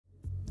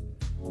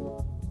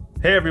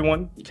Hey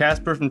everyone,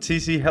 Casper from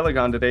TC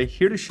Heligon today,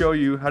 here to show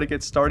you how to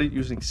get started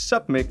using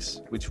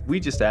Submix, which we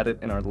just added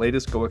in our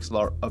latest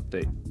GoXLR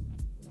update.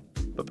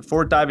 But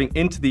before diving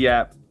into the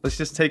app, let's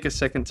just take a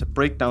second to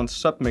break down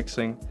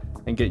submixing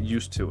and get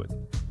used to it.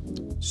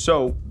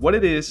 So what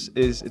it is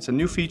it's a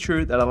new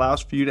feature that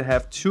allows for you to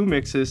have two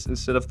mixes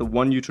instead of the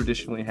one you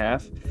traditionally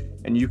have,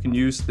 and you can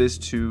use this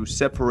to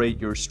separate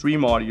your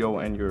stream audio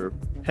and your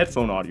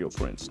headphone audio,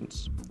 for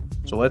instance.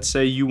 So let's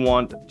say you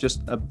want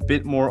just a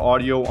bit more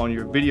audio on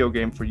your video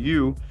game for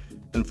you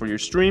than for your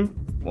stream.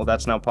 Well,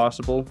 that's now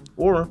possible.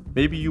 Or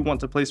maybe you want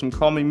to play some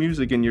calming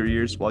music in your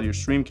ears while your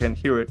stream can't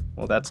hear it.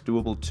 Well, that's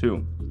doable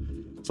too.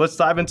 So let's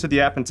dive into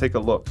the app and take a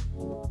look.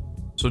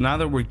 So now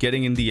that we're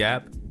getting in the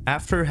app,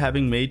 after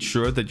having made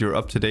sure that you're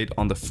up to date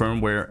on the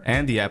firmware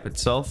and the app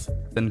itself,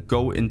 then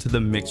go into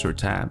the Mixer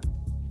tab.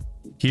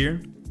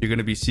 Here, you're going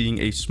to be seeing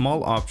a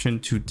small option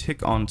to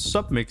tick on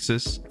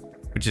submixes,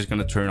 which is going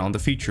to turn on the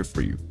feature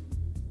for you.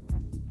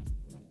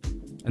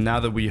 And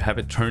now that we have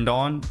it turned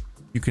on,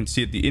 you can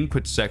see at the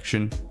input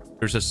section,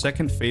 there's a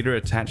second fader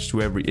attached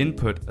to every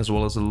input, as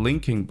well as a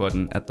linking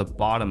button at the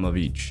bottom of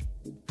each.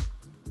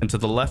 And to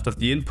the left of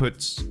the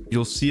inputs,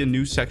 you'll see a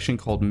new section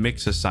called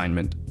Mix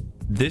Assignment.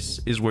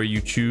 This is where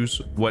you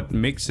choose what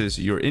mixes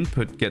your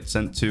input gets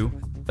sent to,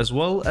 as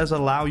well as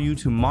allow you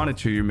to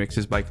monitor your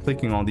mixes by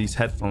clicking on these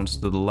headphones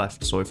to the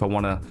left. So if I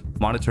want to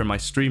monitor my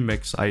stream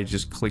mix, I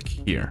just click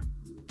here.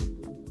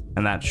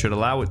 And that should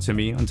allow it to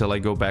me until I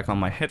go back on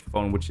my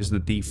headphone, which is the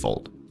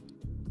default.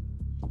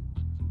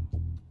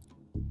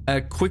 A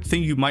quick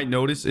thing you might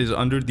notice is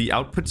under the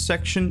output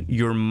section,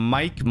 your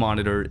mic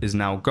monitor is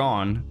now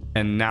gone,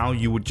 and now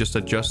you would just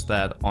adjust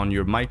that on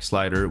your mic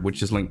slider,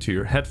 which is linked to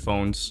your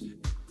headphones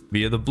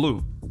via the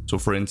blue. So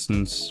for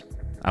instance,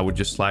 I would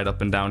just slide up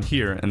and down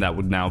here, and that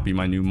would now be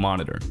my new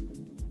monitor.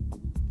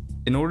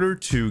 In order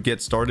to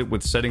get started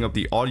with setting up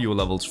the audio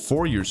levels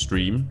for your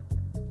stream,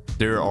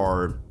 there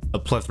are a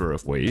plethora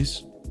of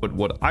ways, but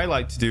what I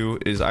like to do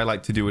is I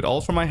like to do it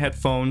all from my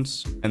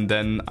headphones, and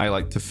then I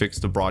like to fix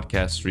the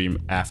broadcast stream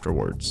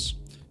afterwards.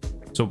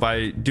 So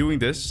by doing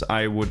this,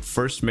 I would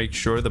first make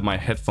sure that my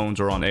headphones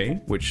are on A,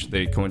 which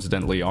they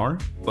coincidentally are,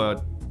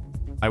 but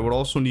I would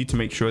also need to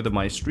make sure that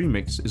my stream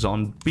mix is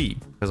on B,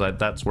 because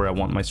that's where I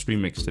want my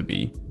stream mix to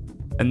be.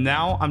 And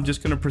now I'm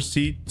just going to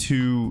proceed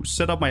to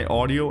set up my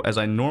audio as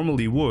I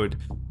normally would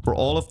for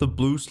all of the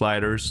blue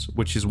sliders,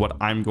 which is what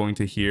I'm going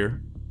to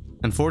hear.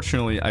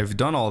 Unfortunately, I've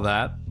done all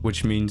that,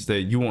 which means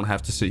that you won't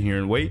have to sit here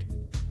and wait.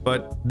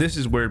 But this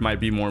is where it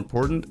might be more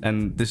important,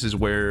 and this is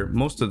where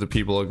most of the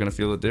people are going to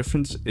feel the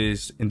difference,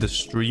 is in the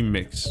stream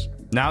mix.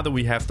 Now that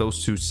we have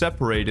those two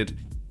separated,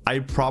 I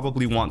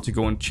probably want to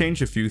go and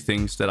change a few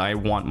things that I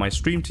want my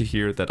stream to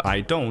hear that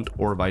I don't,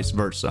 or vice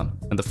versa.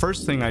 And the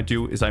first thing I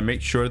do is I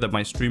make sure that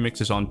my stream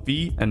mix is on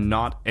B and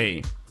not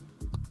A.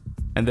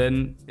 And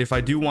then if I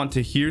do want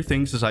to hear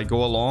things as I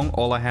go along,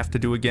 all I have to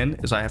do again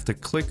is I have to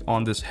click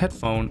on this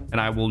headphone,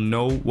 and I will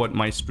know what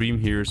my stream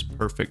hears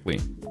perfectly.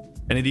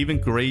 And it even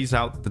grays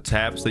out the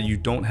tabs that you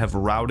don't have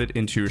routed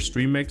into your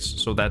stream mix,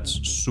 so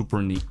that's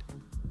super neat.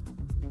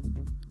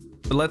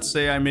 But let's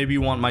say I maybe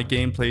want my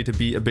gameplay to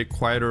be a bit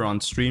quieter on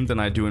stream than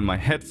I do in my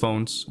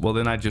headphones. Well,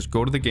 then I just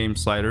go to the game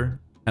slider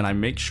and I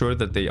make sure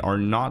that they are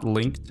not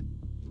linked.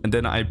 And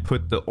then I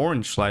put the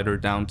orange slider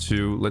down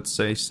to, let's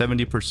say,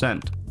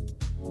 70%.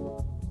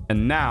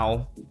 And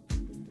now,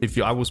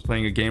 if I was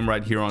playing a game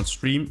right here on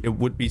stream, it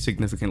would be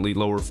significantly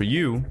lower for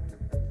you,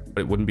 but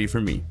it wouldn't be for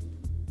me.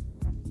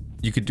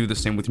 You could do the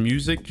same with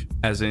music,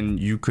 as in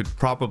you could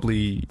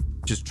probably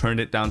just turn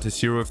it down to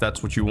 0 if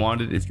that's what you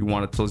wanted, if you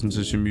wanted to listen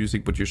to some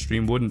music but your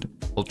stream wouldn't.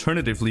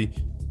 Alternatively,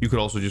 you could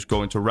also just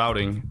go into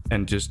routing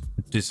and just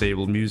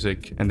disable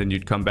music, and then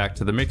you'd come back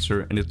to the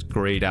mixer and it's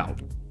grayed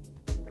out.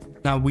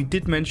 Now, we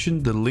did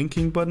mention the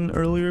linking button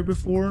earlier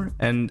before,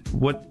 and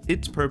what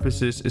its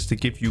purpose is to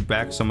give you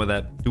back some of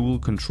that dual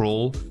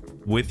control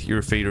with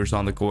your faders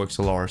on the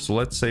GoXLR. So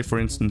let's say, for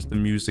instance, the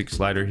music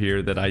slider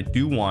here, that I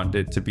do want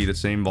it to be the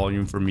same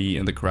volume for me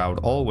and the crowd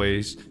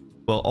always.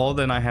 Well, all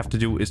then I have to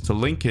do is to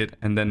link it,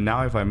 and then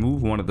now if I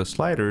move one of the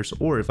sliders,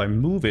 or if I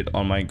move it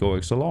on my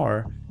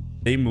GoXLR,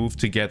 they move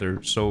together.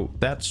 So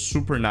that's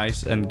super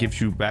nice and gives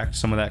you back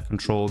some of that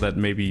control that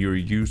maybe you're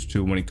used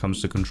to when it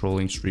comes to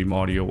controlling stream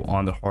audio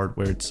on the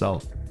hardware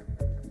itself.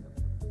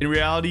 In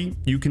reality,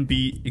 you can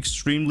be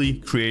extremely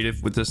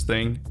creative with this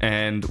thing,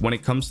 and when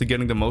it comes to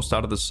getting the most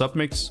out of the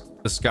submix,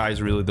 the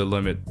sky's really the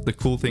limit. The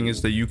cool thing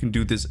is that you can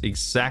do this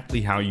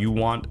exactly how you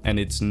want, and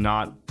it's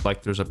not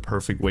like there's a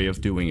perfect way of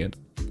doing it.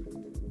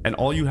 And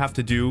all you have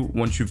to do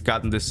once you've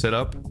gotten this set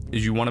up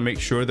is you want to make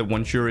sure that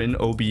once you're in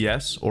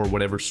OBS or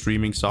whatever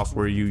streaming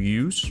software you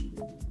use,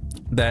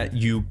 that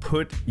you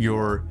put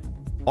your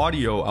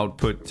audio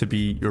output to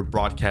be your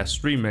broadcast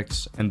stream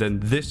mix, and then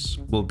this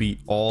will be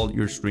all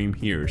your stream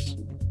hears.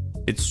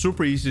 It's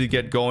super easy to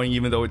get going,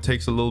 even though it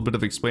takes a little bit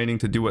of explaining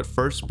to do at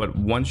first, but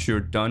once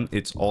you're done,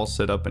 it's all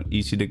set up and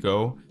easy to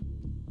go.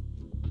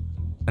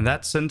 And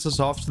that sends us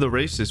off to the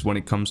races when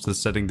it comes to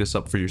setting this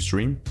up for your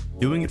stream.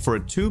 Doing it for a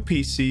 2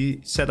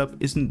 PC setup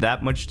isn't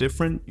that much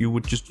different. You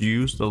would just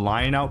use the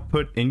line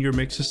output in your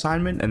mix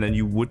assignment and then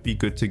you would be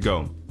good to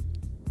go.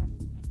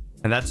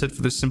 And that's it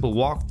for this simple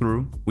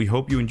walkthrough. We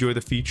hope you enjoy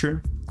the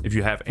feature. If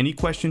you have any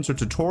questions or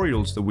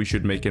tutorials that we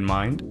should make in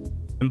mind,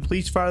 then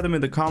please fire them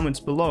in the comments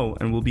below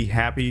and we'll be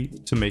happy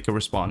to make a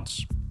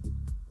response.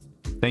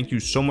 Thank you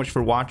so much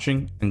for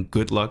watching and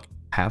good luck.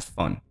 Have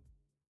fun.